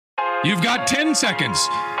You've got 10 seconds.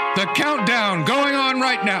 The countdown going on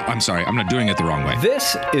right now. I'm sorry, I'm not doing it the wrong way.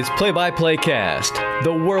 This is Play by Play Cast,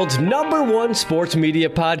 the world's #1 sports media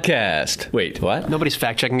podcast. Wait, what? Nobody's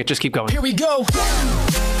fact-checking it. Just keep going. Here we go.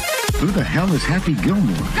 Who the hell is Happy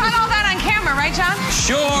Gilmore? Got all that on camera, right, John?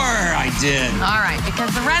 Sure, I did. All right,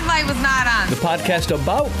 because the red light was not on. The podcast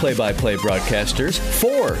about play-by-play broadcasters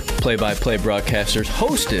for play-by-play broadcasters,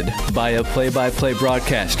 hosted by a play-by-play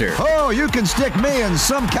broadcaster. Oh, you can stick me in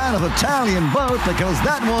some kind of Italian boat because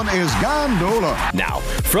that one is gondola. Now,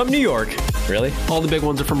 from New York, really? All the big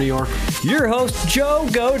ones are from New York. Your host, Joe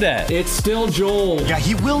Godet. It's still Joel. Yeah,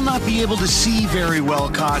 he will not be able to see very well,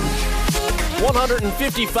 Cotton.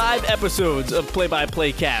 155 episodes of Play by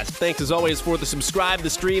Play Cast. Thanks as always for the subscribe, the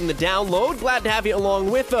stream, the download. Glad to have you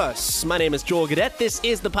along with us. My name is Joel Godet. This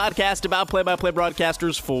is the podcast about play-by-play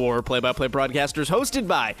broadcasters for play-by-play broadcasters, hosted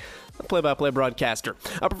by a play-by-play broadcaster.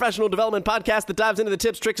 A professional development podcast that dives into the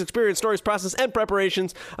tips, tricks, experience, stories, process, and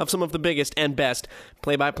preparations of some of the biggest and best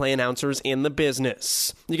play-by-play announcers in the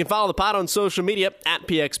business. You can follow the pod on social media at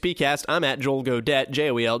PXPcast. I'm at Joel Godet,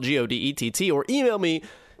 JoelGodett, or email me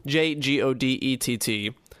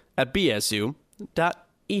JGODETT at bsu.edu.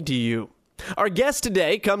 Our guest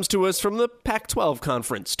today comes to us from the Pac-12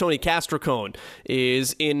 conference. Tony Castricone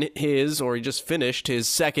is in his, or he just finished his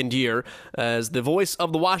second year as the voice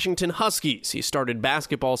of the Washington Huskies. He started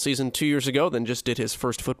basketball season 2 years ago, then just did his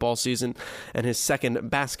first football season and his second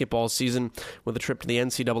basketball season with a trip to the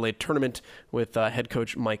NCAA tournament with head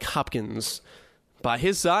coach Mike Hopkins. By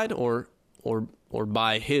his side, or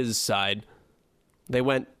by his side, they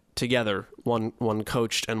went together. One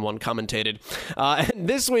coached and one commentated. And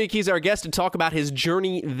this week, he's our guest to talk about his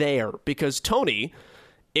journey there, because Tony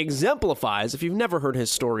exemplifies, if you've never heard his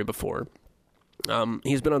story before,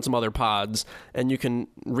 he's been on some other pods, and you can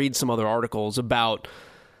read some other articles about,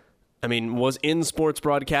 was in sports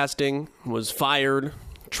broadcasting, was fired,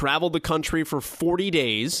 traveled the country for 40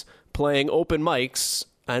 days, playing open mics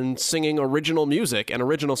and singing original music and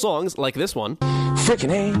original songs like this one.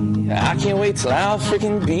 Frickin' A, I can't wait till I'll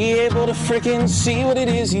frickin' be able to frickin' see what it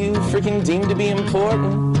is you frickin' deem to be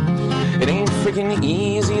important. It ain't frickin'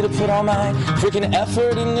 easy to put all my frickin'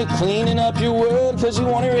 effort into cleaning up your world cause you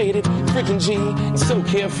want it rated frickin' G. It's so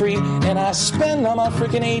carefree, and I spend all my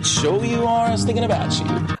frickin' H show you are I was thinking about you.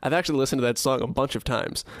 I've actually listened to that song a bunch of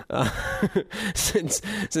times since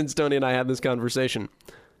Tony and I had this conversation.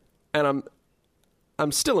 And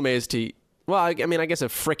I'm still amazed I guess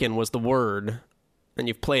if frickin' was the word, and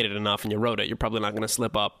you've played it enough and you wrote it, you're probably not going to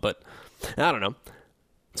slip up, but I don't know.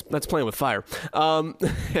 That's playing with fire. Traveled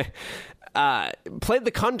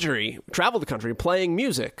the country, playing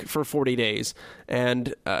music for 40 days,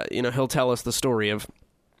 and, he'll tell us the story of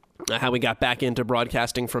how he got back into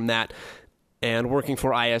broadcasting from that, and working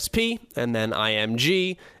for ISP, and then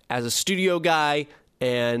IMG, as a studio guy,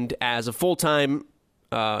 and as a full-time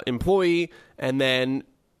employee, and then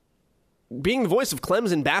being the voice of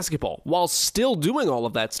Clemson basketball while still doing all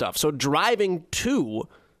of that stuff. So driving to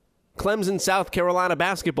Clemson, South Carolina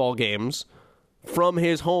basketball games from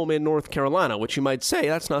his home in North Carolina, which you might say,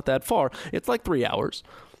 that's not that far. It's like 3 hours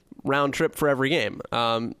round trip for every game,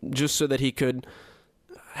 just so that he could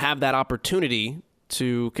have that opportunity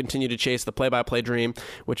to continue to chase the play-by-play dream,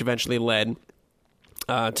 which eventually led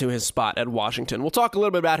to his spot at Washington. We'll talk a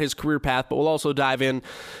little bit about his career path, but we'll also dive in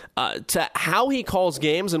to how he calls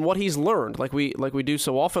games and what he's learned, like we do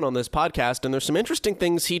so often on this podcast. And there's some interesting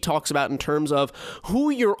things he talks about in terms of who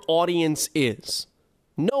your audience is,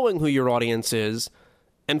 knowing who your audience is,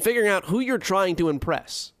 and figuring out who you're trying to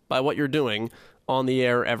impress by what you're doing on the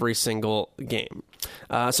air every single game.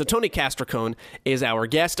 So Tony Castricone is our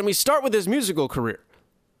guest, and we start with his musical career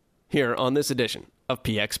here on this edition of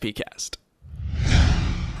PXPcast.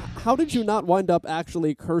 How did you not wind up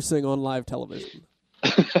actually cursing on live television?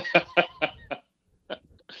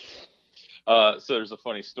 So there's a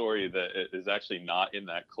funny story that is actually not in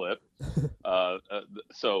that clip.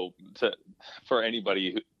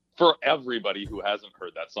 For everybody who hasn't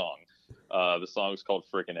heard that song, the song is called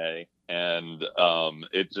Frickin' A, and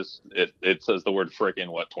it says the word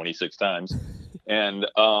frickin' 26 times, and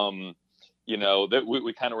that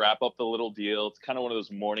we kind of wrap up the little deal. It's kind of one of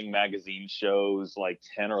those morning magazine shows, like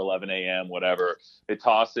 10 or 11 a.m., whatever. They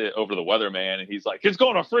toss it over to the weatherman, and he's like, "It's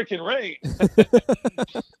going to freaking rain,"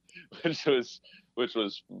 which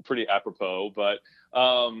was pretty apropos. But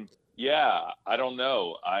I don't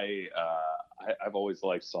know. I've always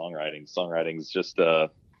liked songwriting. Songwriting is just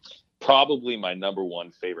probably my number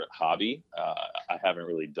one favorite hobby. I haven't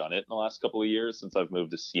really done it in the last couple of years since I've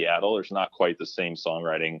moved to Seattle. There's not quite the same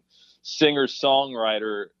songwriting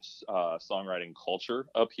songwriting culture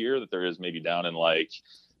up here that there is maybe down in like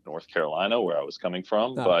North Carolina, where I was coming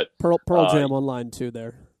from. But Pearl Jam online too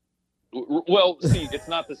there. Well, see, it's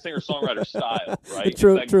not the singer-songwriter style, right?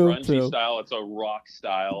 True, it's that grungy true. style. It's a rock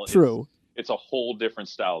style. True. It's a whole different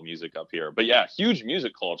style of music up here. But yeah, huge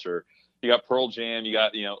music culture. You got Pearl Jam. You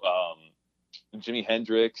got, Jimi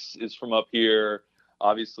Hendrix is from up here.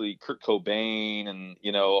 Obviously, Kurt Cobain, and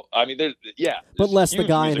But less the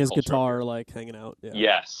guy and his culture guitar like hanging out. Yeah.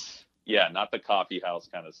 Yes, yeah, not the coffee house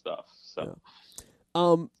kind of stuff. So,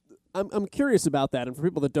 I'm curious about that, and for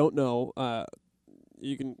people that don't know,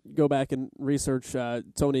 you can go back and research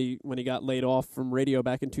Tony when he got laid off from radio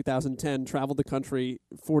back in 2010. Traveled the country,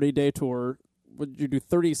 40-day tour. Would you do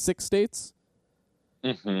 36 states?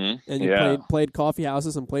 Mm-hmm. And you played coffee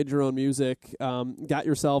houses and played your own music. Got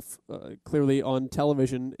yourself clearly on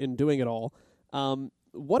television in doing it all.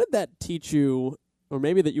 What did that teach you, or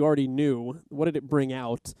maybe that you already knew? What did it bring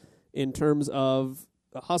out in terms of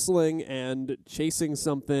hustling and chasing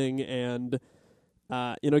something and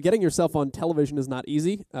getting yourself on television is not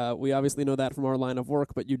easy. We obviously know that from our line of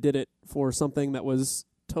work, but you did it for something that was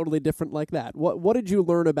totally different like that. What did you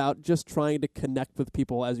learn about just trying to connect with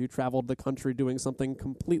people as you traveled the country doing something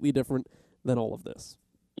completely different than all of this?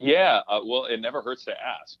 Yeah, well, it never hurts to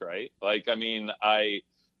ask, right? Like, I mean,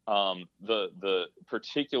 the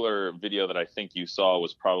particular video that I think you saw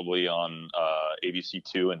was probably on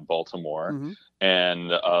ABC2 in Baltimore, Mm-hmm. and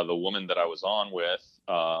the woman that I was on with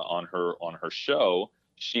on her show,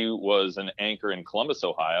 she was an anchor in Columbus,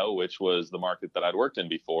 Ohio, which was the market that I'd worked in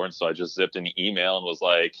before, and so I just zipped an email and was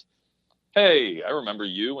like, "Hey, I remember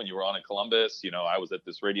you when you were on in Columbus. I was at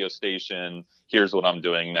this radio station. Here's what I'm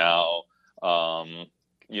doing now. Would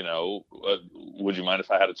you mind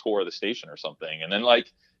if I had a tour of the station or something?" And then,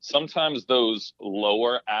 like, sometimes those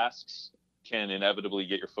lower asks can inevitably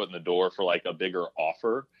get your foot in the door for like a bigger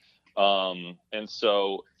offer. And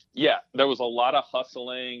so, yeah, there was a lot of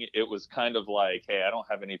hustling. It was kind of like, hey, I don't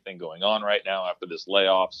have anything going on right now after this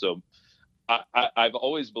layoff. So I've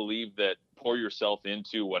always believed that pour yourself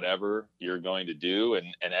into whatever you're going to do.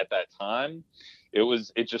 And at that time,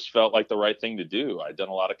 it just felt like the right thing to do. I'd done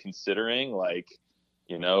a lot of considering, like,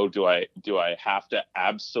 do I have to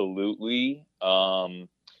absolutely,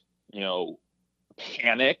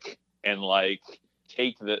 panic and like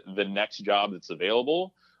take the next job that's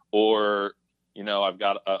available, or, I've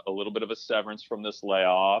got a little bit of a severance from this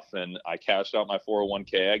layoff and I cashed out my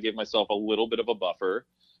 401k. I gave myself a little bit of a buffer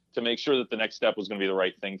to make sure that the next step was going to be the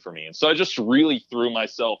right thing for me. And so I just really threw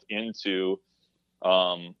myself into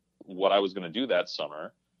what I was going to do that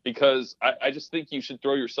summer, because I just think you should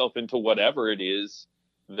throw yourself into whatever it is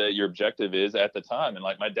that your objective is at the time. And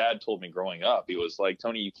like my dad told me growing up, he was like,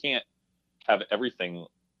 "Tony, you can't have everything."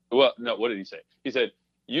 Well, no, what did he say? He said,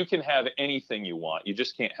 "You can have anything you want. You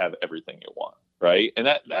just can't have everything you want." Right. And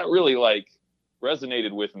that really like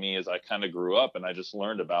resonated with me as I kind of grew up, and I just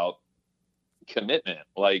learned about commitment.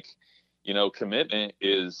 Like, commitment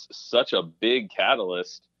is such a big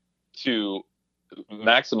catalyst to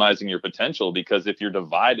maximizing your potential, because if you're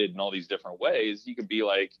divided in all these different ways, you could be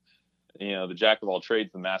like, the jack of all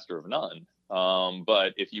trades, the master of none.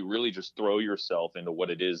 But if you really just throw yourself into what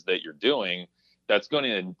it is that you're doing, that's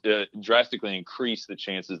going to drastically increase the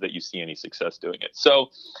chances that you see any success doing it. So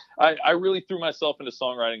I really threw myself into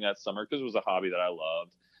songwriting that summer because it was a hobby that I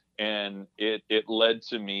loved. And it led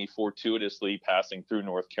to me fortuitously passing through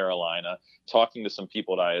North Carolina, talking to some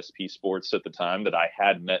people at ISP Sports at the time that I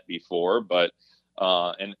had met before, but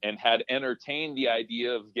and had entertained the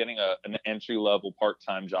idea of getting an entry-level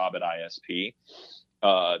part-time job at ISP.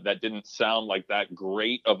 That didn't sound like that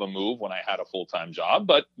great of a move when I had a full-time job,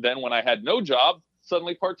 but then when I had no job,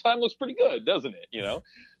 suddenly part-time looks pretty good, doesn't it?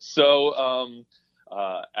 So,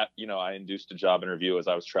 I induced a job interview as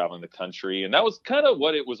I was traveling the country, and that was kind of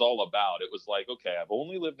what it was all about. It was like, okay, I've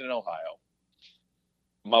only lived in Ohio.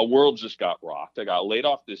 My world just got rocked. I got laid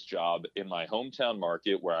off this job in my hometown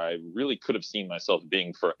market where I really could have seen myself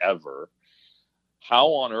being forever. How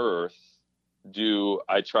on earth do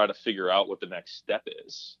I try to figure out what the next step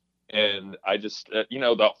is? And I just, that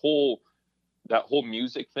whole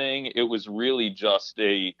music thing, it was really just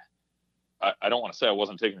I don't want to say I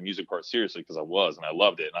wasn't taking the music part seriously, because I was, and I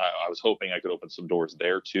loved it. And I was hoping I could open some doors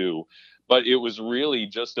there too, but it was really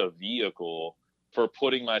just a vehicle for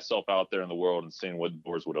putting myself out there in the world and seeing what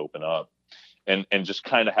doors would open up, and just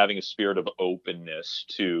kind of having a spirit of openness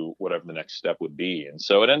to whatever the next step would be. And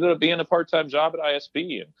so it ended up being a part-time job at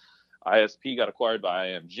ISP, and ISP got acquired by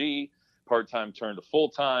IMG. Part-time turned to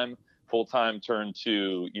full-time turned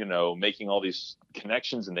to, making all these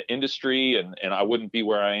connections in the industry. And I wouldn't be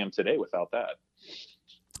where I am today without that.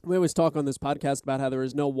 We always talk on this podcast about how there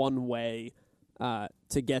is no one way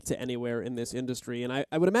to get to anywhere in this industry. And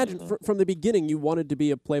I would imagine from the beginning you wanted to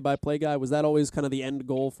be a play-by-play guy. Was that always kind of the end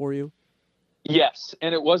goal for you? Yes,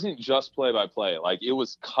 and it wasn't just play-by-play. Like, it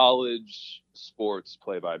was college sports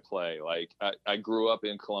play-by-play. Like, I grew up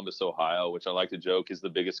in Columbus, Ohio, which I like to joke is the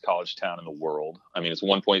biggest college town in the world. I mean, it's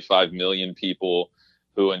 1.5 million people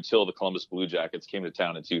who, until the Columbus Blue Jackets came to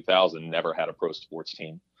town in 2000, never had a pro sports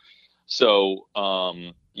team. So,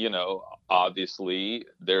 obviously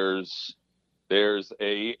there's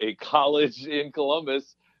a college in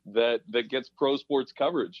Columbus that gets pro sports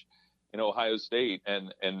coverage in Ohio State.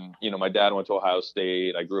 And my dad went to Ohio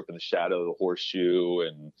State. I grew up in the shadow of the Horseshoe.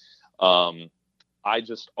 And I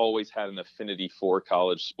just always had an affinity for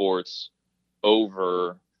college sports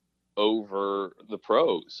over the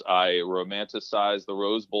pros. I romanticized the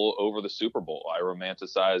Rose Bowl over the Super Bowl. I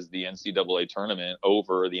romanticized the NCAA tournament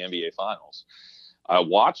over the NBA Finals. I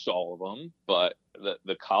watched all of them, but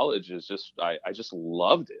the college is just, I just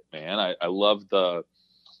loved it, man. I love the,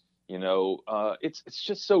 it's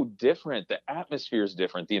just so different. The atmosphere is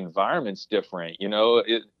different. The environment's different.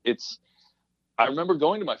 I remember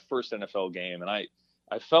going to my first NFL game, and I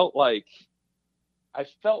felt like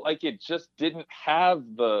it just didn't have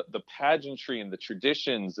the pageantry and the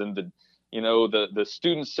traditions and the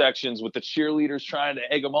student sections with the cheerleaders trying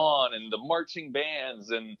to egg them on and the marching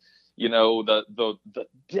bands and the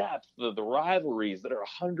depth of the rivalries that are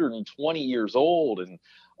 120 years old and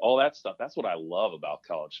all that stuff. That's what I love about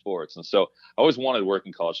college sports. And so I always wanted to work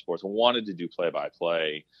in college sports. I wanted to do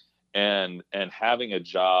play-by-play, and having a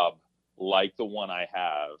job like the one I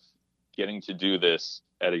have, getting to do this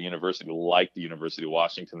at a university like the University of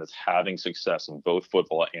Washington that's having success in both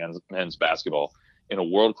football and men's basketball in a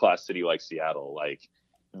world-class city like Seattle. Like,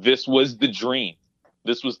 this was the dream.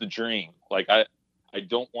 This was the dream. Like, I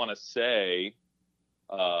don't want to say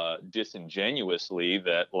disingenuously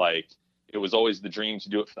that, like, it was always the dream to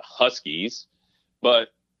do it for the Huskies,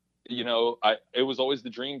 but, it was always the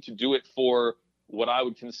dream to do it for what I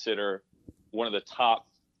would consider one of the top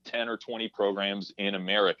 10 or 20 programs in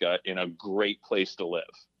America in a great place to live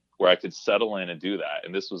where I could settle in and do that.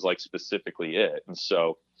 And this was like specifically it. And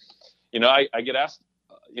so, I get asked,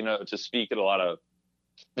 to speak at a lot of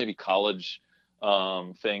maybe college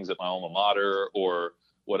things at my alma mater or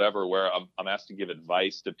whatever, where I'm asked to give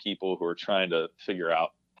advice to people who are trying to figure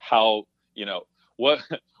out how,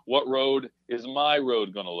 what road is my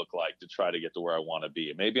road going to look like to try to get to where I want to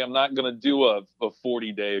be. Maybe I'm not going to do a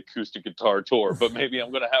 40-day acoustic guitar tour, but maybe I'm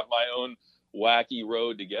going to have my own wacky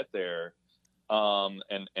road to get there. And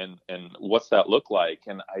what's that look like?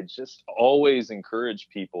 And I just always encourage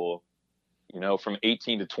people, from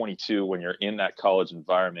 18 to 22, when you're in that college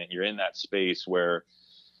environment, you're in that space where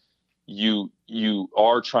you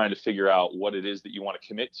are trying to figure out what it is that you want to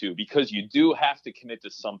commit to, because you do have to commit to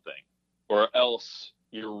something, or else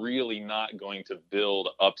you're really not going to build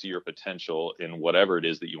up to your potential in whatever it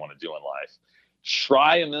is that you want to do in life.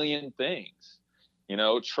 Try a million things,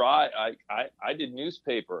 I did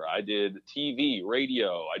newspaper, I did TV,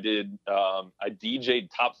 radio, I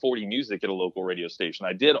DJ'd top 40 music at a local radio station.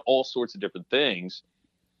 I did all sorts of different things.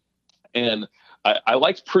 And I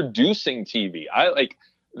liked producing TV.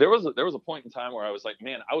 There was a point in time where I was like,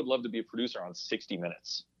 man, I would love to be a producer on 60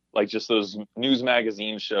 Minutes. Like, just those news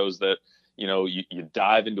magazine shows that, you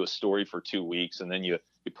dive into a story for 2 weeks and then you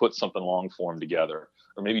put something long form together,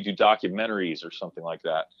 or maybe do documentaries or something like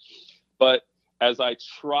that. But as I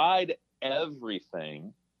tried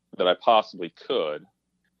everything that I possibly could,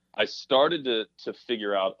 I started to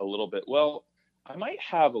figure out a little bit, well, I might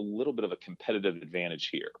have a little bit of a competitive advantage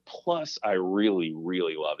here. Plus, I really,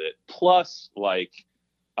 really love it. Plus, like,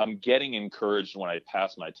 I'm getting encouraged when I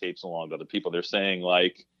pass my tapes along to other people. They're saying,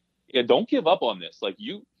 like, yeah, don't give up on this. Like,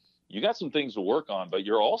 you got some things to work on, but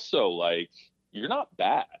you're also, like, you're not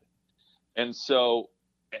bad. And so,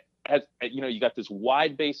 you got this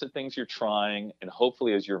wide base of things you're trying, and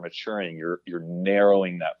hopefully as you're maturing, you're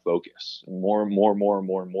narrowing that focus more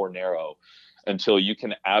narrow until you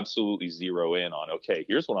can absolutely zero in on, okay,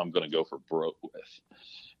 here's what I'm going to go for broke with.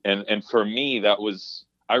 And for me,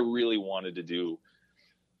 I really wanted to do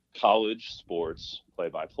college sports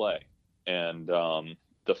play-by-play. And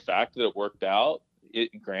the fact that it worked out,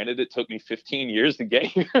 granted, it took me 15 years to get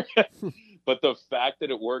here, but the fact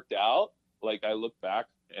that it worked out, like, I look back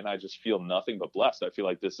and I just feel nothing but blessed. I feel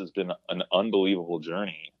like this has been an unbelievable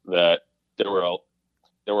journey, that there were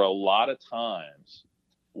a lot of times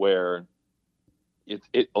where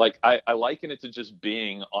it like, I liken it to just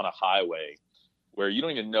being on a highway where you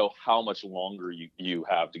don't even know how much longer you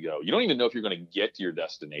have to go. You don't even know if you're going to get to your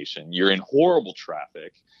destination. You're in horrible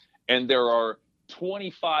traffic, and there are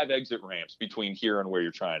 25 exit ramps between here and where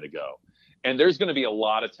you're trying to go. And there's going to be a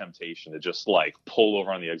lot of temptation to just like pull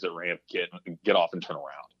over on the exit ramp, get off and turn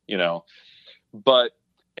around, But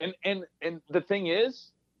and the thing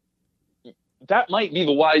is, that might be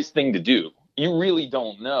the wise thing to do. You really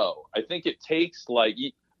don't know. I think it takes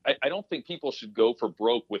I don't think people should go for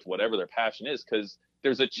broke with whatever their passion is, because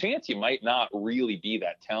there's a chance you might not really be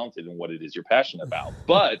that talented in what it is you're passionate about.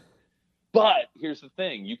 But here's the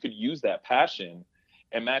thing: you could use that passion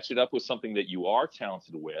and match it up with something that you are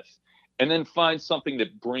talented with, and then find something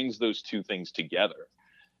that brings those two things together.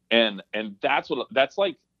 And that's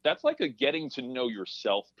like a getting to know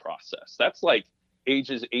yourself process. That's like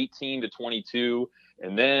ages 18 to 22.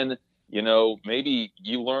 And then, maybe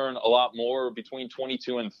you learn a lot more between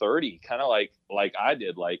 22 and 30, kind of like I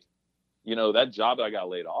did. Like, that job that I got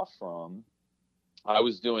laid off from, I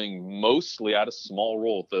was doing mostly, I had a small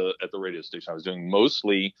role at the radio station. I was doing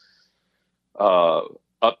mostly updates,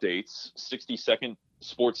 60-second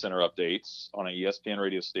Sports Center updates on an ESPN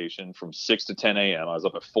radio station from 6 to 10 a.m. I was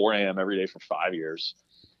up at 4 a.m. every day for 5 years.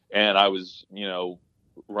 And I was,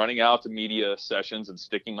 running out to media sessions and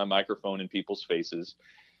sticking my microphone in people's faces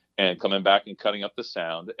and coming back and cutting up the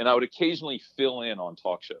sound. And I would occasionally fill in on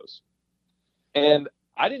talk shows. And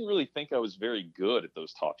I didn't really think I was very good at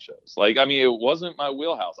those talk shows. It wasn't my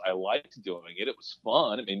wheelhouse. I liked doing it. It was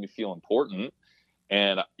fun. It made me feel important.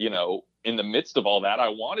 And, in the midst of all that, I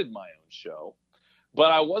wanted my own show,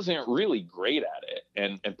 but I wasn't really great at it.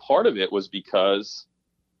 And part of it was because,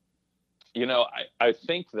 I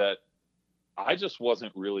think that I just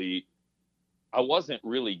wasn't really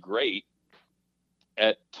great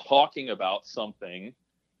at talking about something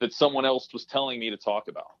that someone else was telling me to talk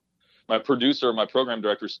about. My producer, my program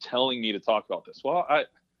director is telling me to talk about this. Well,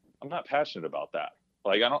 I'm not passionate about that.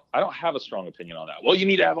 Like, I don't have a strong opinion on that. Well, you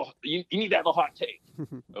need to have a hot take.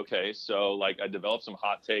 Okay. So I developed some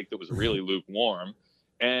hot take that was really lukewarm,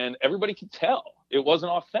 and everybody could tell it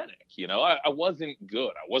wasn't authentic. I wasn't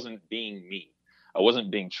good. I wasn't being me. I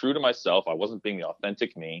wasn't being true to myself. I wasn't being the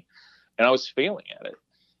authentic me, and I was failing at it.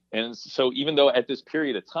 And so even though at this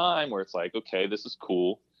period of time where it's like, okay, this is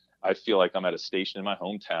cool, I feel like I'm at a station in my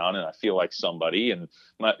hometown and I feel like somebody, and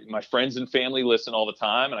my friends and family listen all the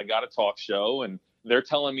time, and I got a talk show and they're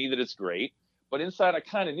telling me that it's great. But inside I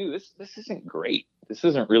kind of knew this isn't great. This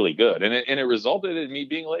isn't really good. And it resulted in me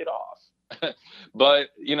being laid off. But,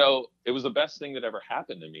 it was the best thing that ever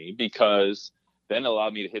happened to me, because then it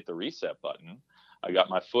allowed me to hit the reset button. I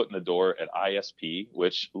got my foot in the door at ISP,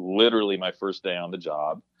 which literally my first day on the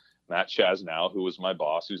job, Matt Chasnow, who was my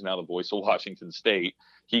boss, who's now the voice of Washington State,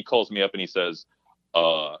 he calls me up and he says,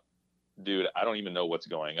 dude, I don't even know what's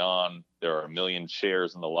going on. There are 1 million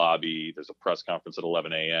chairs in the lobby. There's a press conference at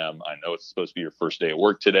 11 a.m. I know it's supposed to be your first day at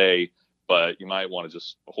work today, but you might want to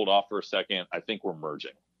just hold off for a second. I think we're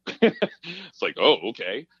merging. It's like, oh,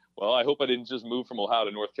 okay. Well, I hope I didn't just move from Ohio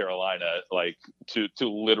to North Carolina, to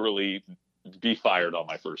literally be fired on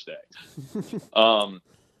my first day.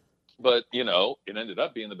 But, it ended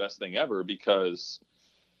up being the best thing ever, because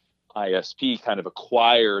ISP kind of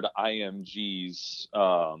acquired IMG's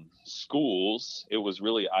schools. It was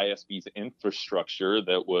really ISP's infrastructure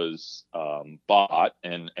that was bought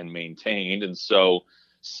and maintained. And so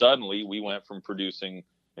suddenly we went from producing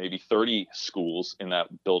maybe 30 schools in that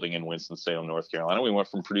building in Winston-Salem, North Carolina. We went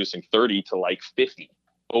from producing 30 to 50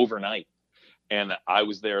 overnight. And I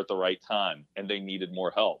was there at the right time, and they needed more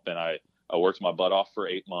help. And I worked my butt off for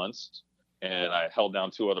 8 months, and I held down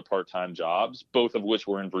 2 other part-time jobs, both of which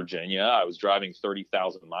were in Virginia. I was driving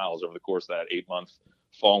 30,000 miles over the course of that 8-month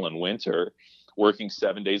fall and winter, working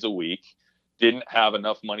 7 days a week. Didn't have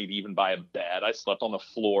enough money to even buy a bed. I slept on the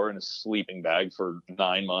floor in a sleeping bag for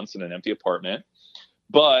 9 months in an empty apartment.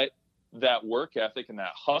 But that work ethic and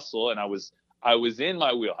that hustle, and I was in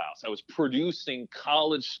my wheelhouse. I was producing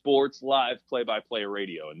college sports live play-by-play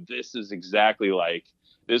radio. And this is exactly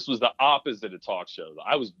this was the opposite of talk shows.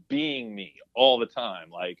 I was being me all the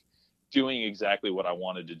time, doing exactly what I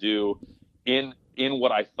wanted to do in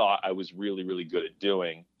what I thought I was really, really good at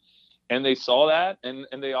doing. And they saw that, and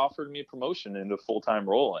they offered me a promotion into a full-time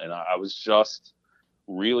role. And I was just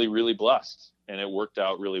really, really blessed, and it worked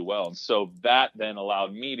out really well. And so that then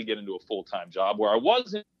allowed me to get into a full-time job where I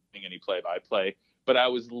wasn't doing any play-by-play, but I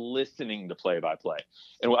was listening to play-by-play,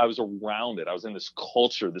 and I was around it. I was in this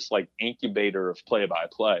culture, this incubator of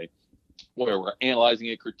play-by-play, where we're analyzing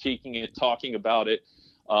it, critiquing it, talking about it,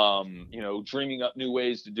 dreaming up new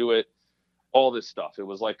ways to do it, all this stuff. It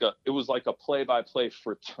was like a play-by-play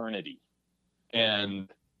fraternity. And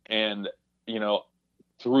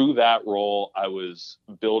through that role, I was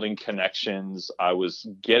building connections. I was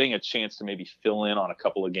getting a chance to maybe fill in on a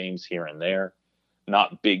couple of games here and there,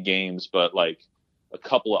 not big games, but a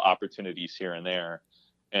couple of opportunities here and there.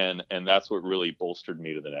 And that's what really bolstered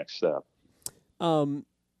me to the next step.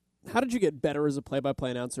 How did you get better as a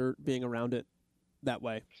play-by-play announcer being around it that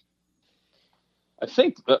way? I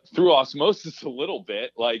think through osmosis a little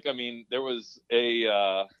bit. Like, I mean, there was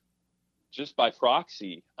just by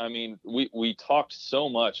proxy. I mean, we talked so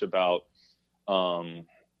much about,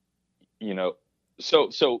 you know,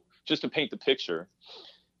 so just to paint the picture,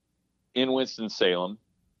 in Winston-Salem,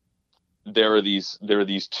 there are these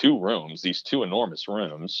two rooms, these two enormous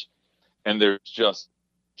rooms, and there's just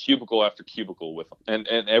cubicle after cubicle with them.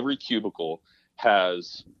 And every cubicle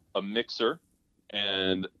has a mixer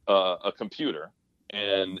and a computer,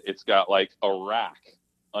 and it's got like a rack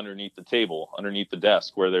underneath the table, underneath the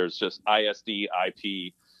desk, where there's just ISD, IP,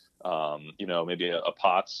 you know, maybe a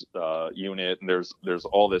POTS unit, and there's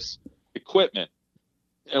all this equipment.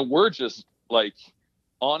 And we're just like,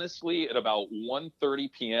 honestly, at about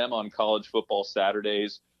 1:30 p.m. on college football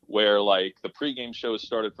Saturdays, where like the pregame shows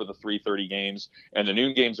started for the 3:30 games and the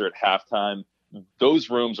noon games are at halftime, those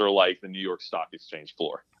rooms are like the New York Stock Exchange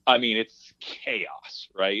floor. I mean, it's chaos,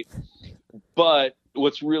 right? But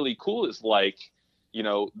what's really cool is, like, you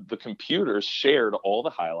know, the computers shared all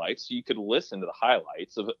the highlights, so you could listen to the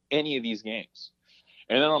highlights of any of these games.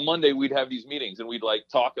 And then on Monday we'd have these meetings and we'd like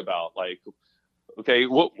talk about, like, okay,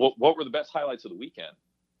 what were the best highlights of the weekend?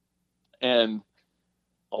 And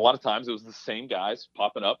a lot of times it was the same guys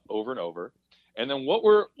popping up over and over. And then what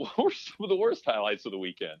were some of the worst highlights of the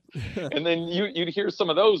weekend? And then you'd hear some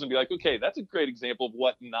of those and be like, okay, that's a great example of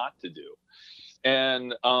what not to do.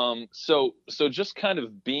 And so just kind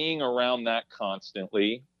of being around that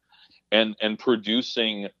constantly and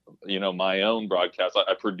producing, you know, my own broadcast.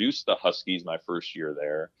 I produced the Huskies my first year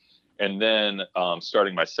there. And then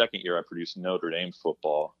starting my second year, I produced Notre Dame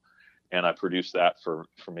football. And I produced that for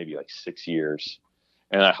maybe like 6 years.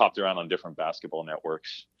 And I hopped around on different basketball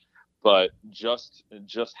networks. But just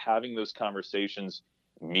having those conversations,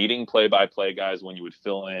 meeting play-by-play guys when you would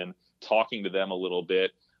fill in, talking to them a little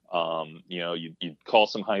bit. You know, you'd call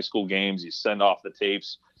some high school games, you send off the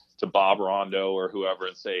tapes to Bob Rondo or whoever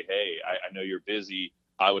and say, hey, I know you're busy.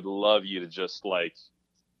 I would love you to just like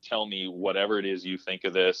tell me whatever it is you think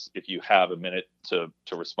of this. If you have a minute to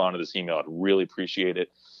respond to this email, I'd really appreciate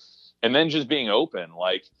it. And then just being open,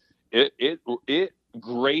 like it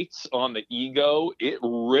grates on the ego. It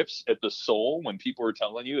rips at the soul when people are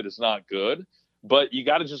telling you it is not good, but you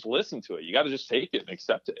got to just listen to it. You got to just take it and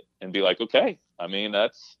accept it and be like, okay, I mean,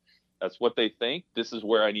 that's what they think. This is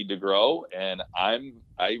where I need to grow. And I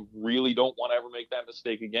really don't want to ever make that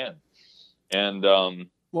mistake again. And,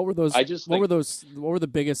 what were those, what were the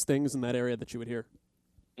biggest things in that area that you would hear?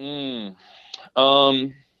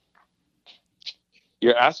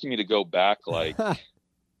 You're asking me to go back like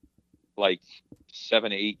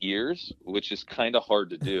 7, 8 years, which is kind of hard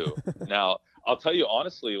to do. Now, I'll tell you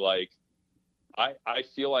honestly, like I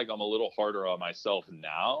feel like I'm a little harder on myself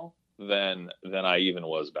now than I even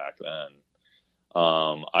was back then.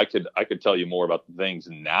 I could tell you more about the things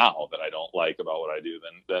now that I don't like about what I do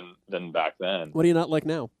than back then. What do you not like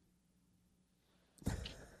now?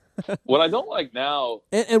 What I don't like now,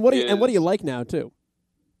 and what do you like now too?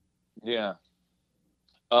 Yeah.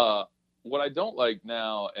 What I don't like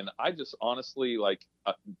now, and I just honestly like,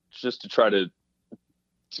 just to try to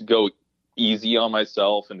go easy on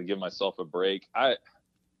myself and to give myself a break. I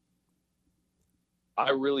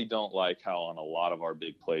really don't like how on a lot of our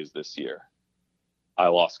big plays this year, I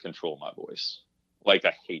lost control of my voice. Like,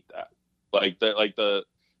 I hate that. Like the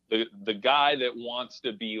guy that wants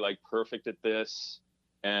to be like perfect at this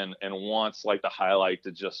and wants like the highlight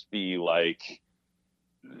to just be like,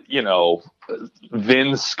 you know,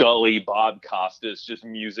 Vin Scully, Bob Costas, just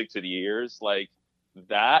music to the ears, like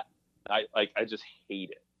that. I just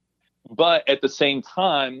hate it. But at the same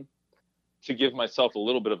time, to give myself a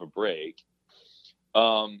little bit of a break,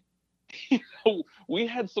 you know, we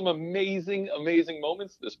had some amazing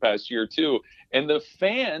moments this past year too. And the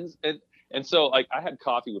fans, and so like I had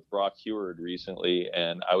coffee with Brock Heward recently,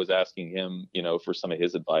 and I was asking him, you know, for some of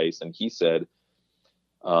his advice, and he said,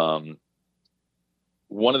 one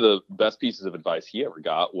of the best pieces of advice he ever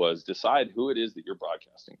got was decide who it is that you're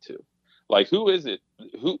broadcasting to. Like, who is it?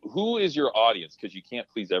 Who is your audience? Because you can't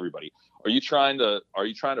please everybody. Are you trying to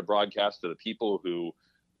broadcast to the people who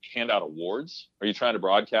hand out awards? Are you trying to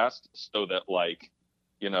broadcast so that, like,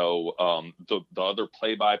 you know, the other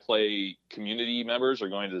play-by-play community members are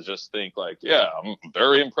going to just think like, yeah, I'm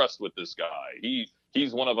very impressed with this guy.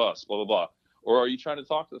 He's one of us, blah, blah, blah. Or are you trying to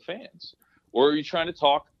talk to the fans? Or are you trying to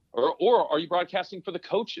talk, or are you broadcasting for the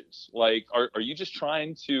coaches? Like, are you just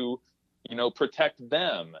trying to protect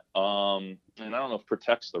them. And I don't know if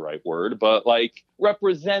protect's the right word, but like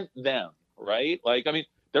represent them, right? Like, I mean,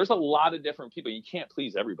 there's a lot of different people. You can't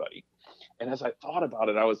please everybody. And as I thought about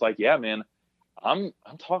it, I was like, yeah, man, I'm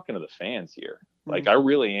talking to the fans here. Like, I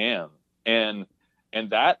really am. And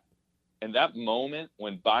that moment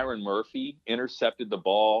when Byron Murphy intercepted the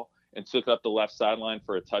ball and took up the left sideline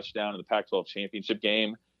for a touchdown in the Pac-12 championship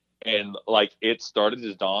game, and like it started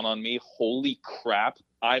to dawn on me, holy crap,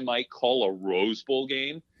 I might call a Rose Bowl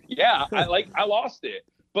game. Yeah, I lost it.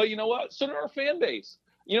 But you know what? So did our fan base.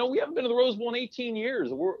 We haven't been to the Rose Bowl in 18 years.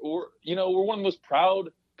 We're one of the most proud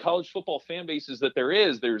college football fan bases that there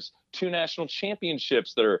is. There's 2 national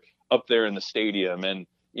championships that are up there in the stadium, and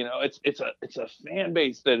it's a fan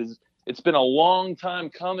base that is. It's been a long time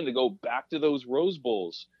coming to go back to those Rose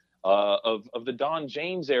Bowls of the Don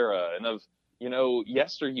James era and of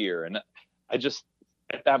yesteryear. And I just,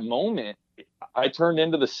 at that moment, I turned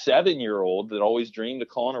into the 7-year-old that always dreamed of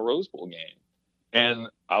calling a Rose Bowl game, and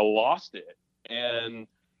I lost it. And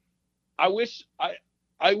I wish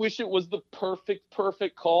it was the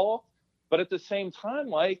perfect call, but at the same time,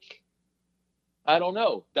 like, I don't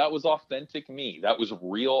know, that was authentic me. That was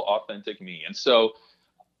real authentic me. And so,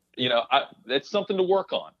 it's something to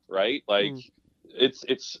work on, right? Like it's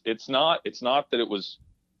not that it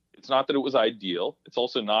was ideal. It's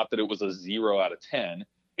also not that it was a 0 out of 10.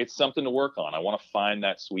 It's something to work on. I want to find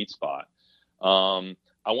that sweet spot. I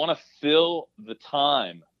want to fill the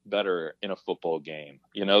time better in a football game.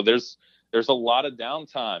 There's a lot of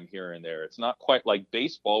downtime here and there. It's not quite like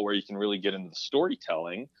baseball where you can really get into the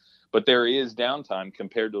storytelling, but there is downtime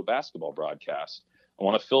compared to a basketball broadcast. I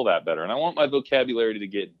want to fill that better, and I want my vocabulary to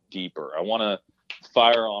get deeper. I want to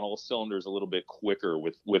fire on all cylinders a little bit quicker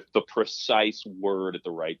with the precise word at the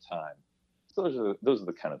right time. So those are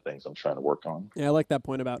the kind of things I'm trying to work on. Yeah, I like that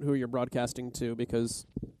point about who you're broadcasting to, because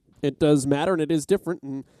it does matter and it is different.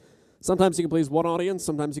 And sometimes you can please one audience,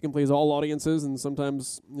 sometimes you can please all audiences, and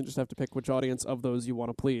sometimes you just have to pick which audience of those you want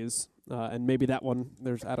to please. And maybe that one,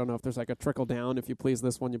 I don't know if there's like a trickle down. If you please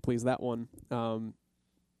this one, you please that one.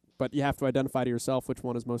 But you have to identify to yourself which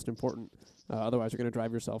one is most important. Otherwise, you're going to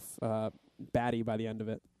drive yourself batty by the end of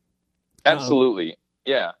it. Absolutely.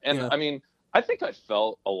 Yeah. And yeah. I mean, I think I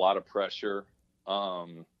felt a lot of pressure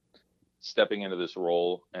stepping into this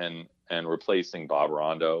role and replacing Bob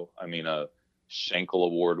Rondo. I mean, a Schenkel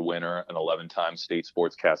Award winner, an 11-time State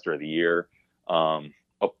Sportscaster of the Year. One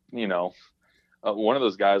of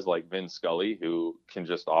those guys like Vin Scully who can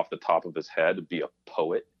just off the top of his head be a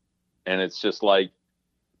poet. And it's just like,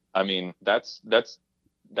 I mean, that's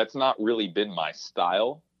not really been my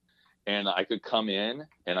style. And I could come in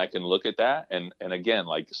and I can look at that. And again,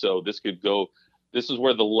 like, so this is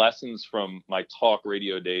where the lessons from my talk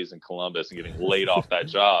radio days in Columbus and getting laid off that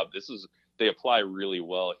job, they apply really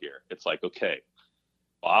well here. It's like, okay,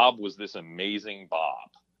 Bob was this amazing Bob.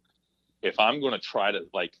 If I'm going to try to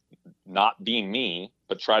like not be me,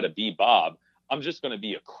 but try to be Bob, I'm just going to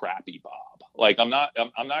be a crappy Bob. Like, I'm not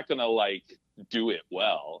going to like do it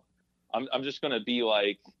well. I'm just going to be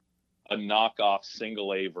like a knockoff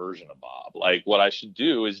single A version of Bob. Like, what I should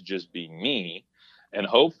do is just be me. And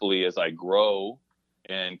hopefully as I grow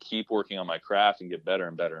and keep working on my craft and get better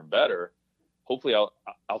and better and better, hopefully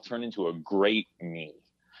I'll turn into a great me.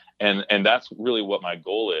 And that's really what my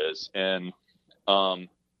goal is. And,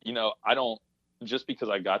 I don't, just because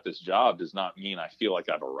I got this job does not mean I feel like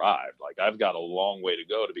I've arrived. Like, I've got a long way to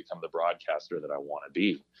go to become the broadcaster that I want to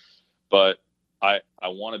be. But I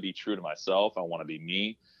want to be true to myself. I want to be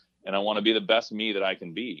me, and I want to be the best me that I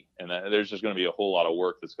can be. And there's just going to be a whole lot of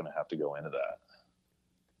work that's going to have to go into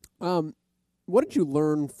that. What did you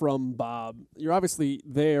learn from Bob? You're obviously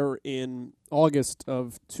there in August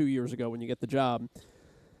of 2 years ago when you get the job.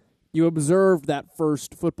 You observed that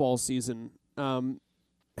first football season. I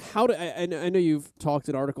know you've talked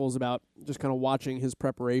in articles about just kind of watching his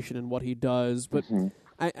preparation and what he does, but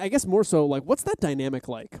I guess more so, like, what's that dynamic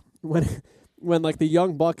like when like the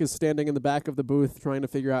young buck is standing in the back of the booth trying to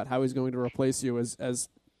figure out how he's going to replace you as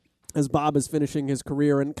Bob is finishing his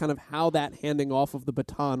career, and kind of how that handing off of the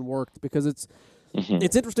baton worked? Because it's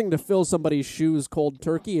interesting to fill somebody's shoes cold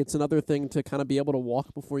turkey. It's another thing to kind of be able to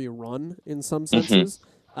walk before you run in some senses.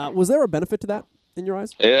 Was there a benefit to that in your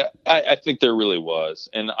eyes? Yeah, I think there really was.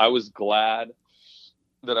 And I was glad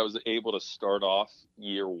that I was able to start off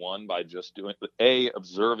year one by just doing, A,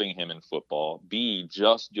 observing him in football, B,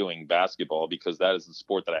 just doing basketball, because that is the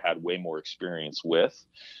sport that I had way more experience with.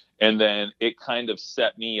 And then it kind of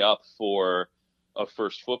set me up for a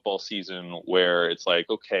first football season where it's like,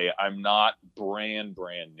 okay, I'm not brand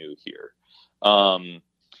new here.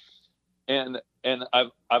 And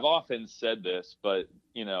I've often said this, but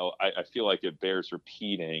I feel like it bears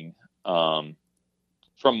repeating.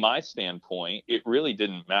 From my standpoint, it really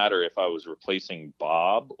didn't matter if I was replacing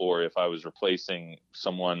Bob or if I was replacing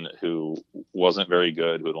someone who wasn't very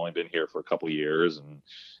good, who had only been here for a couple of years and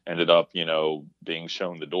ended up, being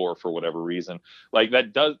shown the door for whatever reason. Like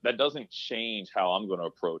that doesn't change how I'm going to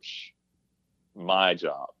approach my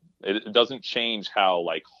job. It doesn't change how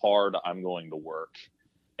hard I'm going to work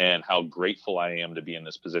and how grateful I am to be in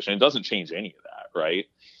this position. It doesn't change any of that, right?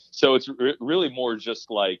 So it's really more just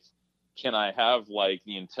can I have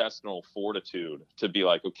the intestinal fortitude to be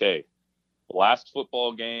okay, last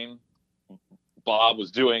football game, Bob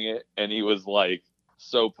was doing it, and he was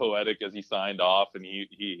so poetic as he signed off, and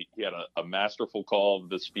he had a masterful call of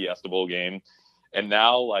this Fiesta Bowl game, and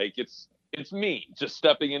now it's me just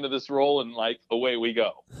stepping into this role, and away we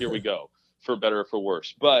go, here we go, for better or for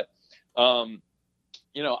worse. But I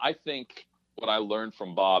think what I learned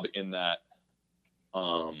from Bob in that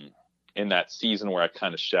season where I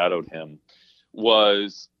kind of shadowed him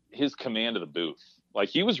was his command of the booth.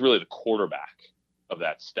 He was really the quarterback of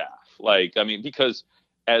that staff. Because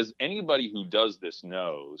as anybody who does this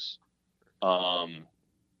knows,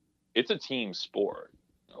 it's a team sport.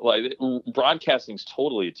 Broadcasting's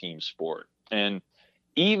totally a team sport. And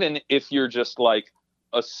even if you're just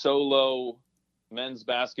a solo men's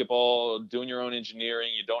basketball, doing your own engineering,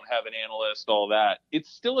 you don't have an analyst, all that, it's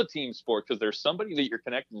still a team sport because there's somebody that you're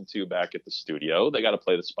connected to back at the studio. They got to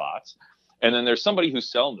play the spots. And then there's somebody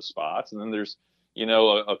who's selling the spots. And then there's,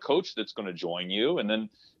 a coach that's going to join you. And then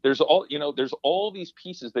there's all these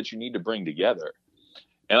pieces that you need to bring together.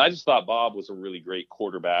 And I just thought Bob was a really great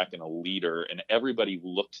quarterback and a leader, and everybody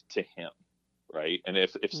looked to him, right? And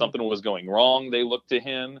if something was going wrong, they looked to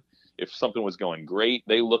him. If something was going great,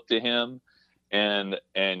 they looked to him. And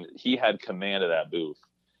he had command of that booth.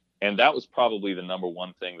 And that was probably the number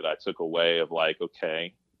one thing that I took away of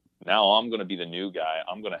okay, now I'm going to be the new guy.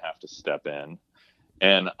 I'm going to have to step in,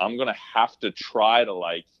 and I'm going to have to try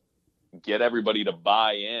to get everybody to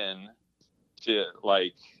buy in to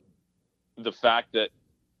the fact that,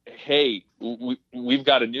 hey, we've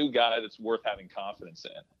got a new guy that's worth having confidence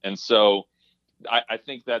in. And so I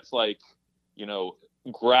think that's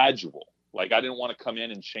gradual. I didn't want to come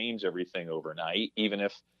in and change everything overnight, even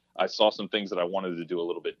if I saw some things that I wanted to do a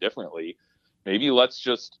little bit differently. Maybe let's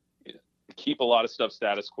just keep a lot of stuff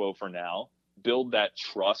status quo for now, build that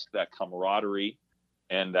trust, that camaraderie,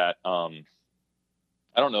 and that,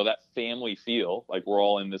 that family feel we're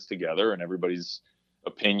all in this together and everybody's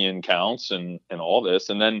opinion counts and all this.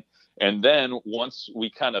 And then once we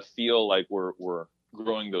kind of feel we're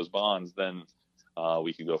growing those bonds, then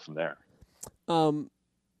we can go from there.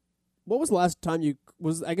 What was the last time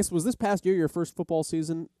was this past year your first football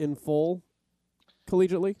season in full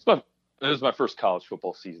collegiately? It was my first college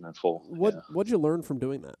football season in full. What'd you learn from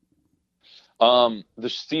doing that? The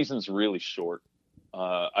season's really short.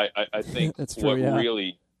 I think That's true, what yeah.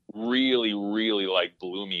 really, really, really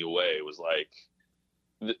blew me away was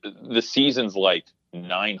the season's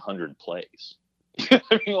 900 plays. I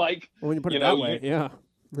mean, when you put it that way, yeah.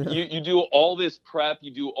 You do all this prep,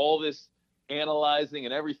 you do all this analyzing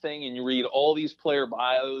and everything, and you read all these player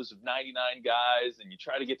bios of 99 guys, and you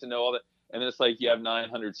try to get to know all that, and then it's you have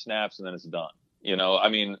 900 snaps, and then it's done. I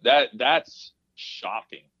mean, that's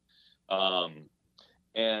shocking.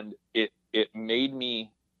 And it made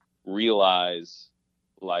me realize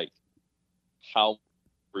how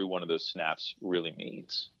every one of those snaps really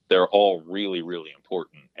means. They're all really, really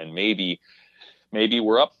important. And maybe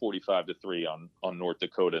we're up 45-3 on North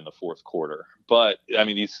Dakota in the fourth quarter, but I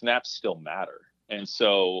mean, these snaps still matter. And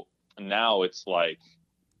so now it's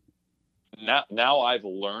now I've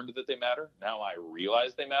learned that they matter. Now I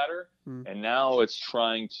realize they matter. And now it's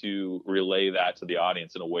trying to relay that to the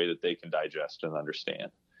audience in a way that they can digest and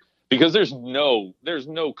understand. Because there's no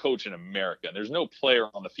coach in America, there's no player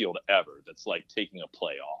on the field ever that's taking a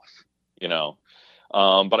play off,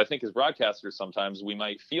 But I think as broadcasters, sometimes we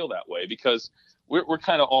might feel that way because we're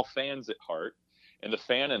kind of all fans at heart. And the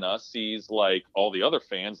fan in us sees all the other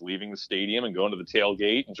fans leaving the stadium and going to the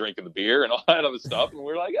tailgate and drinking the beer and all that other stuff. And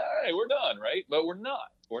we're all right, we're done. Right. But we're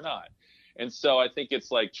not. And so I think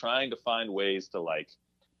it's trying to find ways to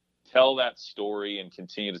tell that story and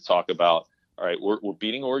continue to talk about, all right, we're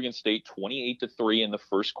beating Oregon State 28-3 in the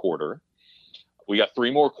first quarter. We got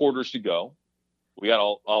 3 more quarters to go. We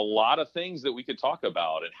got a lot of things that we could talk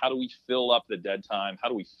about. And how do we fill up the dead time? How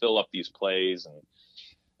do we fill up these plays?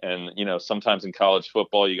 And sometimes in college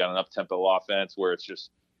football, you got an up-tempo offense where it's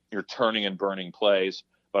just you're turning and burning plays.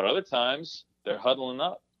 But other times they're huddling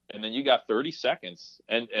up and then you got 30 seconds,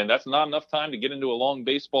 and that's not enough time to get into a long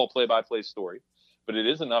baseball play-by-play story, but it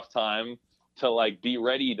is enough time to like be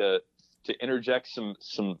ready to interject some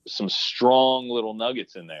strong little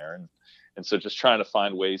nuggets in there, and so just trying to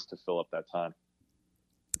find ways to fill up that time.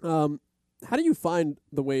 How do you find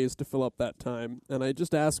the ways to fill up that time? And I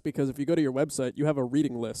just ask because if you go to your website, you have a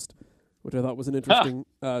reading list, which I thought was an interesting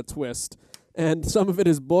twist. And some of it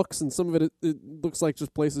is books, and some of it looks like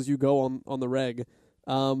just places you go on the reg.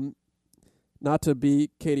 Not to be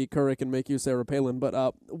Katie Couric and make you Sarah Palin,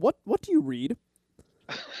 but what do you read?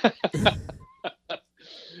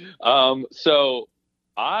 So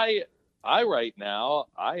I right now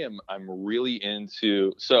I'm really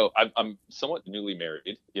into, so I'm somewhat newly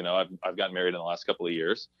married. You know, I've gotten married in the last couple of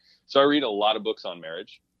years, so I read a lot of books on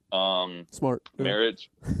marriage. Smart. Marriage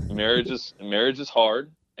is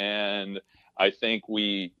hard, and I think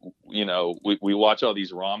we watch all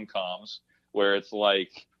these rom-coms where it's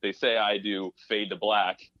like they say I do fade to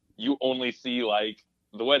black. You only see like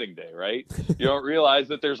the wedding day, right? You don't realize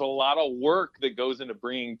that there's a lot of work that goes into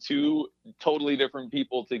bringing two totally different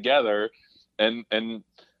people together, and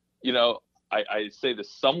you know, I say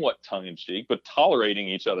this somewhat tongue in cheek, but tolerating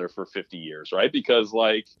each other for 50 years, right? Because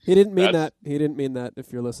like he didn't mean that. He didn't mean that.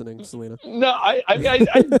 If you're listening, Selena. No, I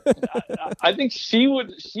think she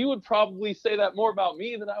would probably say that more about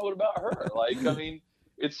me than I would about her. Like, I mean,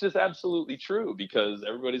 it's just absolutely true because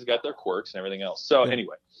everybody's got their quirks and everything else. So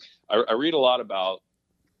anyway, I read a lot about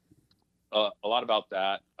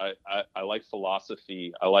that. I like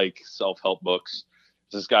philosophy. I like self-help books.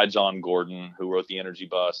 There's this guy, John Gordon, who wrote The Energy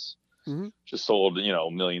Bus. Mm-hmm. Just sold,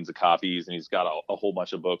 millions of copies, and he's got a whole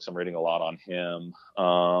bunch of books. I'm reading a lot on him.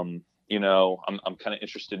 I'm kind of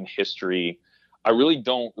interested in history. I really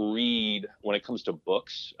don't read, when it comes to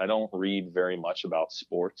books, I don't read very much about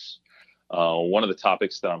sports. One of the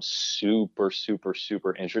topics that I'm super, super,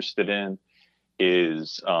 super interested in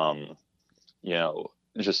is,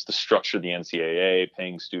 just the structure of the NCAA,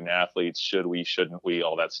 paying student athletes, should we, shouldn't we,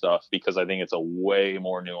 all that stuff, because I think it's a way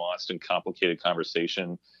more nuanced and complicated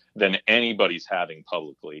conversation than anybody's having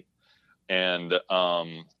publicly. And,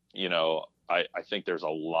 I think there's a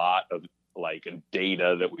lot of like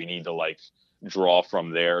data that we need to like draw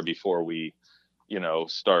from there before we,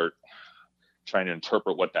 start trying to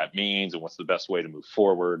interpret what that means and what's the best way to move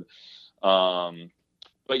forward.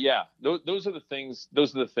 But yeah, those are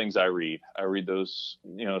the things I read. I read those,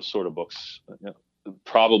 sort of books,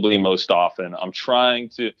 probably most often. I'm trying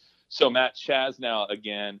to, so Matt Chaz now,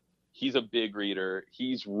 again, he's a big reader.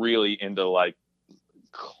 He's really into like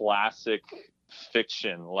classic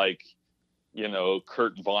fiction, like,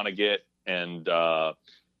 Kurt Vonnegut and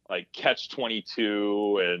like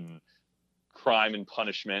Catch-22 and Crime and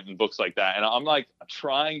Punishment and books like that. And I'm like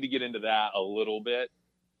trying to get into that a little bit.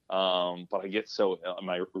 But I get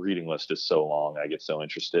my reading list is so long. I get so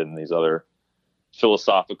interested in these other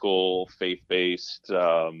philosophical, faith-based,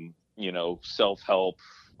 self-help,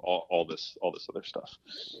 all this other stuff.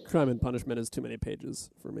 Crime and Punishment is too many pages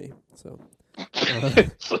for me. So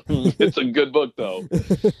it's a good book, though.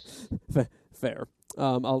 Fair.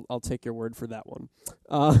 I'll take your word for that one.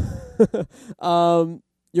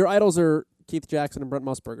 Your idols are Keith Jackson and Brent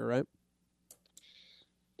Musburger, right?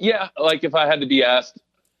 Yeah, like if I had to be asked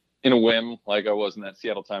in a whim, like I was in that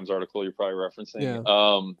Seattle Times article you're probably referencing. Yeah.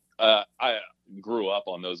 I grew up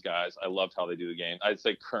on those guys. I loved how they do the game. I'd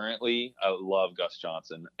say currently I love Gus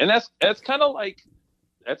Johnson. And that's kind of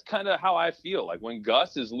how I feel. Like when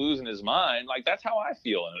Gus is losing his mind, like that's how I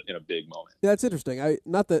feel in a big moment. Yeah, that's interesting.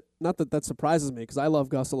 Not that surprises me because I love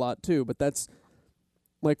Gus a lot too, but that's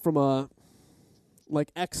like from a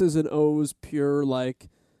like X's and O's pure like,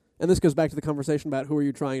 and this goes back to the conversation about who are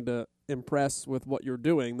you trying to impress with what you're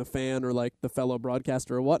doing, the fan or like the fellow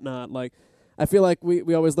broadcaster or whatnot. Like I feel like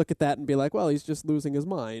we always look at that and be like, well, he's just losing his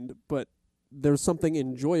mind, but there's something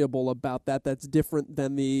enjoyable about that that's different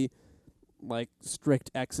than the like strict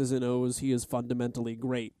X's and O's. He is fundamentally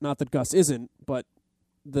great. Not that Gus isn't, but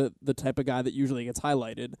the type of guy that usually gets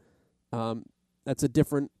highlighted. That's a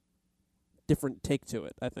different take to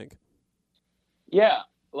it, I think. Yeah,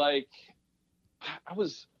 like I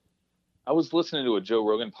was listening to a Joe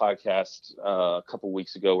Rogan podcast a couple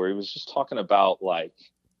weeks ago where he was just talking about like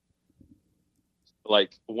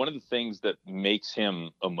one of the things that makes him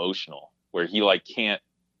emotional, where he can't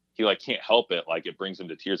help it, like it brings him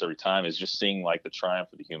to tears every time, is just seeing like the triumph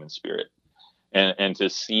of the human spirit, and to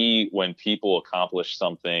see when people accomplish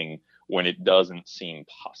something when it doesn't seem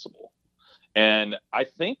possible. And I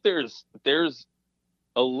think there's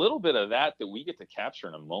a little bit of that we get to capture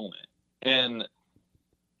in a moment. And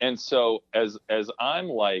so as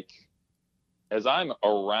I'm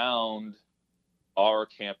around our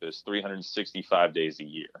campus 365 days a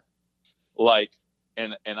year. Like,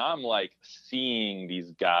 and I'm like seeing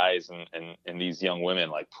these guys and these young women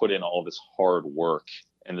like put in all this hard work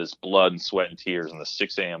and this blood and sweat and tears and the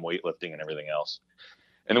 6 a.m. weightlifting and everything else.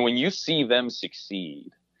 And then when you see them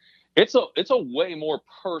succeed, it's a way more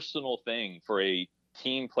personal thing for a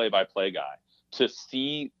team play-by-play guy to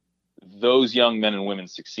see those young men and women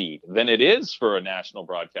succeed than it is for a national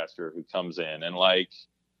broadcaster who comes in and like,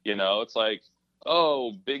 you know, it's like,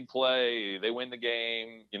 oh, big play, they win the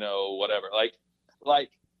game, you know, whatever.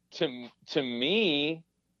 Like to me,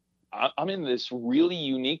 I'm in this really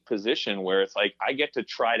unique position where it's like I get to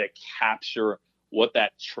try to capture what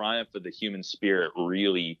that triumph of the human spirit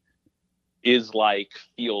really is like,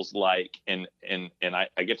 feels like, and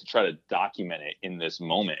I get to try to document it in this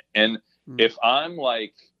moment. And if I'm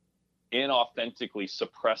like inauthentically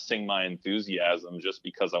suppressing my enthusiasm just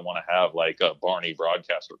because I want to have like a Barney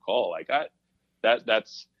broadcaster call, like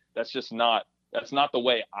that's just not the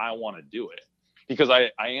way I want to do it, because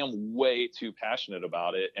I am way too passionate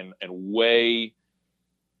about it and way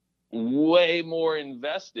more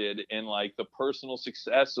invested in like the personal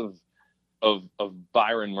success of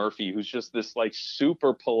Byron Murphy, who's just this like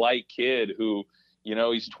super polite kid who, you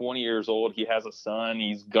know, he's 20 years old. He has a son.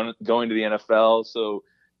 He's going to the NFL. So,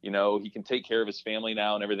 you know, he can take care of his family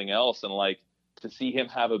now and everything else. And like to see him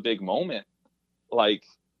have a big moment, like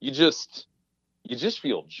you just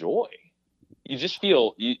feel joy. You just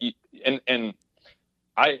feel and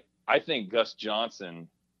I think Gus Johnson,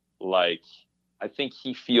 like, I think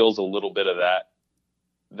he feels a little bit of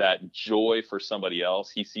that joy for somebody else.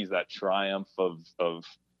 He sees that triumph of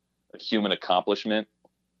a human accomplishment,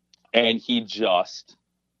 and he just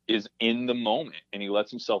is in the moment and he lets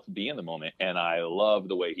himself be in the moment. And I love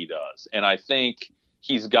the way he does. And I think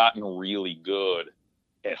he's gotten really good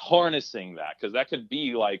at harnessing that, because that could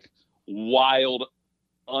be like wild,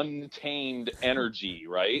 untamed energy,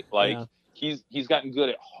 right? Like he's gotten good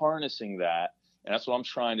at harnessing that. And that's what I'm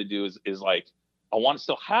trying to do is like, I want to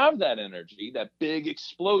still have that energy, that big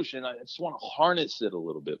explosion. I just want to harness it a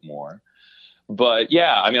little bit more. But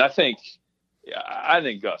yeah, I mean, I think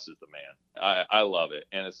Gus is the man. I love it.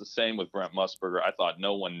 And it's the same with Brent Musburger. I thought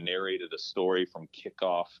no one narrated a story from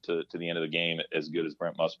kickoff to the end of the game as good as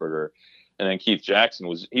Brent Musburger. And then Keith Jackson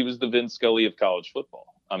was the Vin Scully of college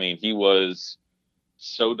football. I mean, he was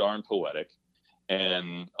so darn poetic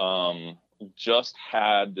and just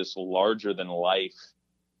had this larger than life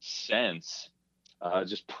sense,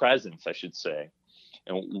 just presence, I should say.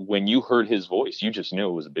 And when you heard his voice, you just knew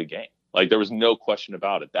it was a big game. Like, there was no question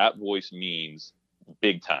about it. That voice means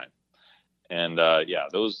big time. And yeah,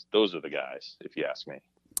 those are the guys, if you ask me.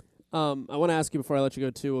 I want to ask you before I let you go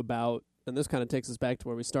too about, and this kind of takes us back to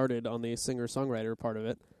where we started on the singer-songwriter part of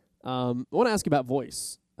it. I want to ask you about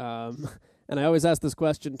voice. And I always ask this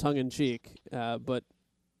question tongue-in-cheek, but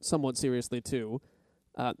somewhat seriously too.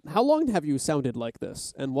 How long have you sounded like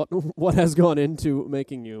this, and what has gone into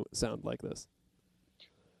making you sound like this?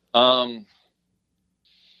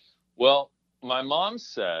 Well, my mom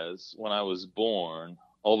says when I was born,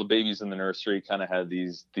 all the babies in the nursery kind of had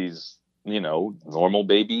these, you know, normal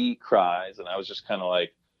baby cries. And I was just kind of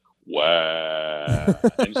like, wow.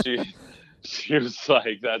 And she was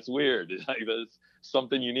like, that's weird. Like, there's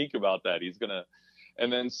something unique about that.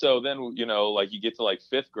 And then, you know, like you get to like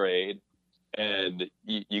 5th grade and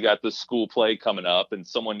you got the school play coming up and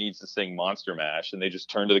someone needs to sing Monster Mash, and they just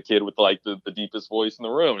turn to the kid with like the deepest voice in the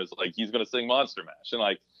room. It's like, he's going to sing Monster Mash. And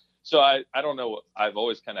like, so I don't know. I've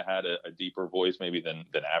always kind of had a deeper voice maybe than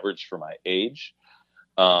average for my age.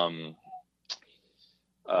 I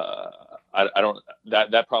don't,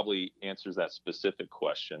 that probably answers that specific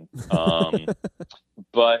question.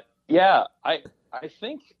 But yeah, I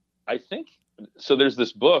think, so there's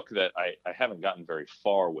this book that I haven't gotten very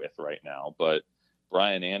far with right now, but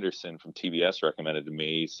Brian Anderson from TBS recommended to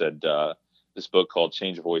me. He said, this book called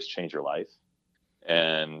Change Your Voice, Change Your Life.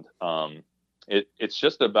 And, it's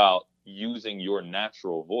just about using your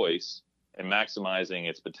natural voice and maximizing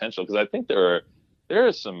its potential. Because I think there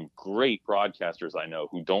are some great broadcasters I know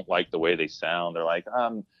who don't like the way they sound. They're like,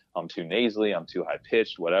 I'm too nasally, I'm too high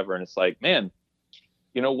pitched, whatever. And it's like, man,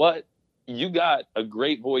 you know what? You got a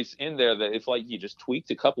great voice in there that if like you just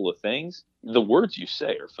tweaked a couple of things, the words you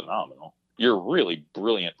say are phenomenal. You're a really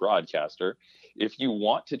brilliant broadcaster. If you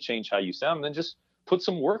want to change how you sound, then just put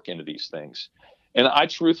some work into these things. And I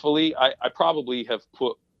truthfully, I probably have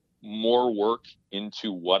put more work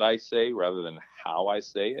into what I say rather than how I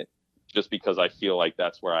say it, just because I feel like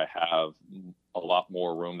that's where I have a lot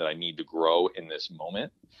more room that I need to grow in this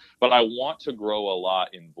moment. But I want to grow a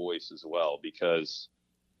lot in voice as well, because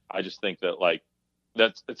I just think that like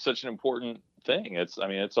it's such an important thing. It's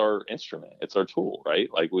our instrument. It's our tool, right?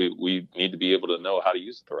 Like we need to be able to know how to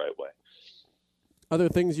use it the right way. Are there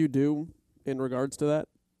things you do in regards to that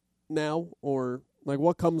now, or like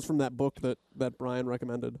what comes from that book that Brian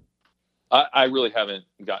recommended? I really haven't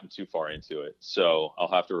gotten too far into it, so I'll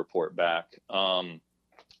have to report back.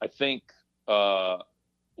 I think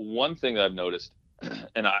one thing that I've noticed,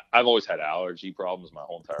 and I've always had allergy problems my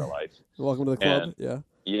whole entire life. Welcome to the club.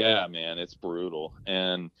 Yeah, man, it's brutal.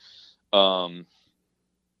 And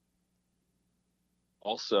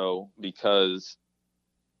also because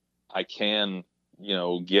I can,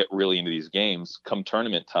 get really into these games come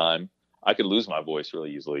tournament time, I could lose my voice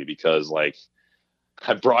really easily because like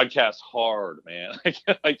I broadcast hard, man.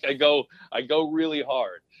 I go really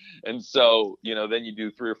hard. And so, then you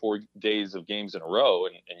do 3 or 4 days of games in a row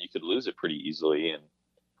and you could lose it pretty easily. And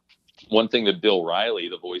one thing that Bill Riley,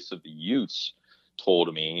 the voice of the Utes,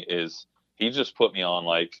 told me is he just put me on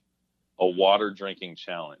like a water drinking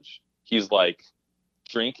challenge. He's like,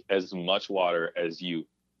 drink as much water as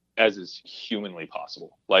is humanly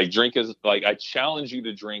possible. Like I challenge you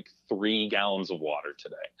to drink 3 gallons of water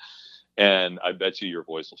today. And I bet you your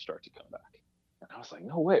voice will start to come back. And I was like,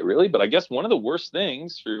 no way, really? But I guess one of the worst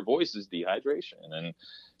things for your voice is dehydration. And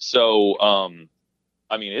so,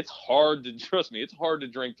 it's hard to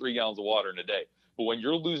drink 3 gallons of water in a day. But when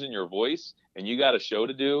you're losing your voice and you got a show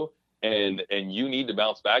to do and you need to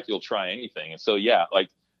bounce back, you'll try anything. And so, yeah, like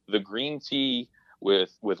the green tea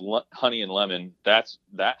with honey and lemon, that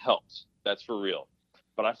helps. That's for real.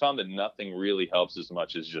 But I found that nothing really helps as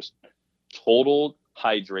much as just total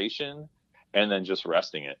hydration and then just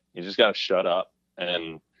resting it. You just got to shut up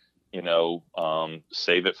and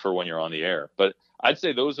save it for when you're on the air. But I'd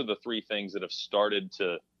say those are the 3 things that have started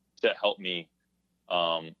to help me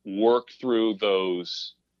work through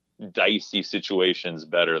those dicey situations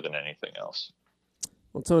better than anything else.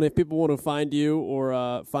 Well, Tony, if people want to find you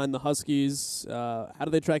or find the Huskies, how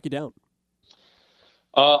do they track you down?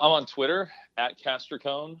 I'm on Twitter at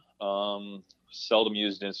Castricone. Seldom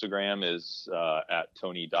used Instagram is at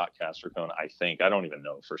Tony.Castricone, I think. I don't even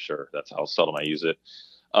know for sure. That's how seldom I use it.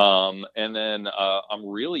 And then I'm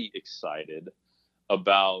really excited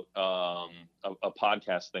about a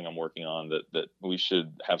podcast thing I'm working on that we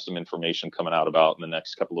should have some information coming out about in the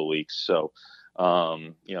next couple of weeks. So,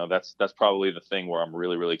 that's probably the thing where I'm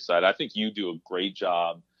really, really excited. I think you do a great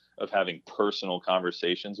job of having personal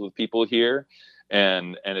conversations with people here.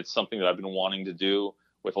 And it's something that I've been wanting to do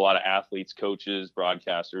with a lot of athletes, coaches,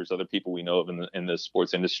 broadcasters, other people we know of in the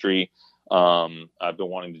sports industry. I've been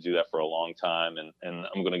wanting to do that for a long time, and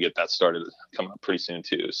I'm going to get that started coming up pretty soon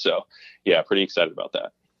too. So, yeah, pretty excited about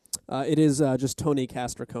that. It is just Tony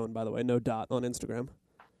Castricone, by the way, no dot on Instagram.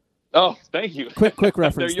 Oh, thank you. Quick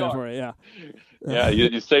reference there for it, yeah. Yeah,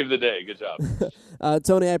 you saved the day. Good job.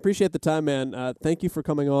 Tony, I appreciate the time, man. Thank you for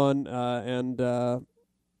coming on,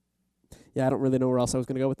 I don't really know where else I was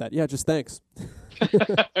going to go with that. Yeah, just thanks.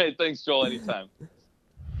 Hey, thanks, Joel. Anytime.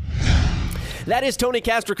 That is Tony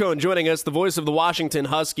Castricone joining us, the voice of the Washington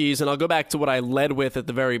Huskies. And I'll go back to what I led with at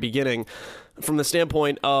the very beginning from the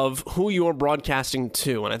standpoint of who you're broadcasting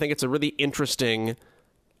to. And I think it's a really interesting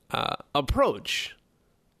approach.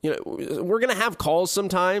 We're going to have calls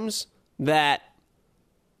sometimes that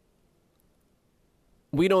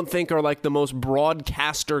we don't think are like the most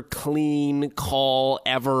broadcaster clean call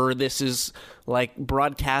ever. This is like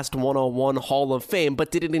Broadcast 101 Hall of Fame.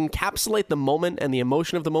 But did it encapsulate the moment and the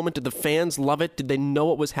emotion of the moment? Did the fans love it? Did they know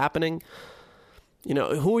what was happening?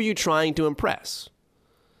 Who are you trying to impress?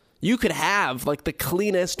 You could have like the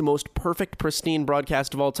cleanest, most perfect, pristine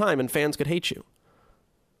broadcast of all time and fans could hate you.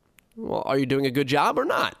 Well, are you doing a good job or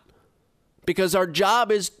not? Because our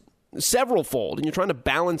job is several-fold and you're trying to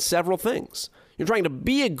balance several things. You're trying to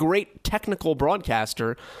be a great technical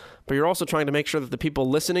broadcaster, but you're also trying to make sure that the people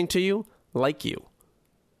listening to you like you.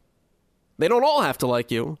 They don't all have to like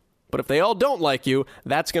you, but if they all don't like you,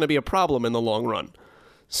 that's going to be a problem in the long run.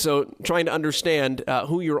 So trying to understand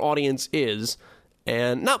who your audience is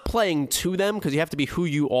and not playing to them because you have to be who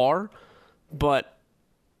you are, but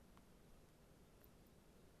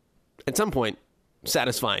at some point,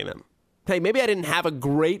 satisfying them. Hey, maybe I didn't have a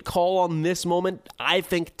great call on this moment. I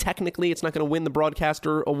think technically it's not going to win the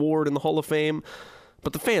Broadcaster Award in the Hall of Fame,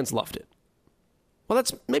 but the fans loved it. Well,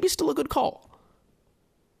 that's maybe still a good call.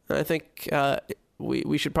 And I think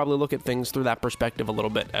we should probably look at things through that perspective a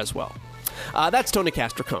little bit as well. That's Tony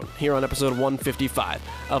Castricone here on episode 155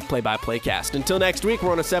 of Play by Play Cast. Until next week,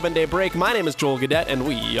 we're on a 7-day break. My name is Joel Gadet, and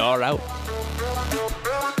we are out.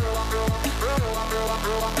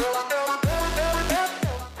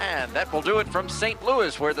 And that will do it from St.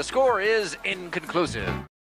 Louis, where the score is inconclusive.